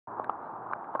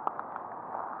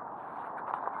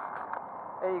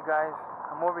Hey you guys,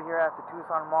 I'm over here at the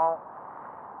Tucson Mall.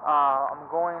 I'm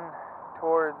going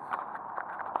towards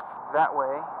that way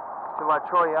to La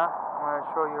Cholla. I'm going to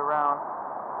show you around.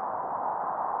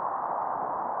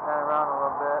 Pan around a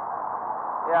little bit.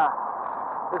 Yeah,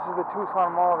 this is the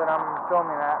Tucson Mall that I'm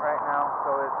filming at right now,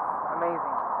 so it's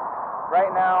amazing.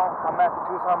 Right now, I'm at the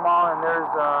Tucson Mall and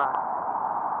there's, I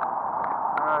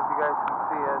don't know if you guys can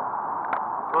see it,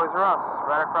 Toys R Us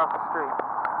right across the street.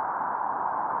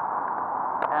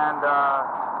 And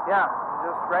yeah,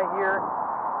 just right here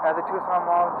at the Tucson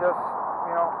Mall, just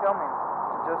filming,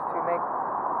 just to make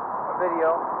a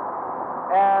video.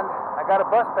 And I got a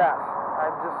bus pass.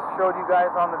 I just showed you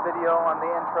guys on the video, on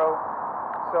the intro.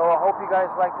 So I hope you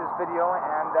guys like this video,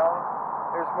 and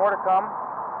there's more to come.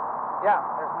 Yeah,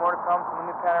 there's more to come. So let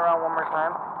me pan around one more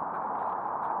time.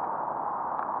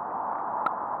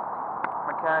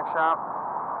 Mechanic shop,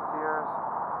 Sears.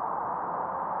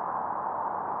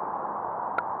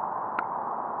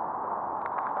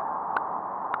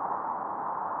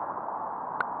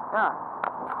 Yeah,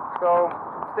 so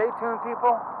stay tuned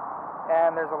people,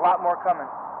 and there's a lot more coming.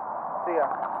 See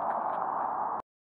ya.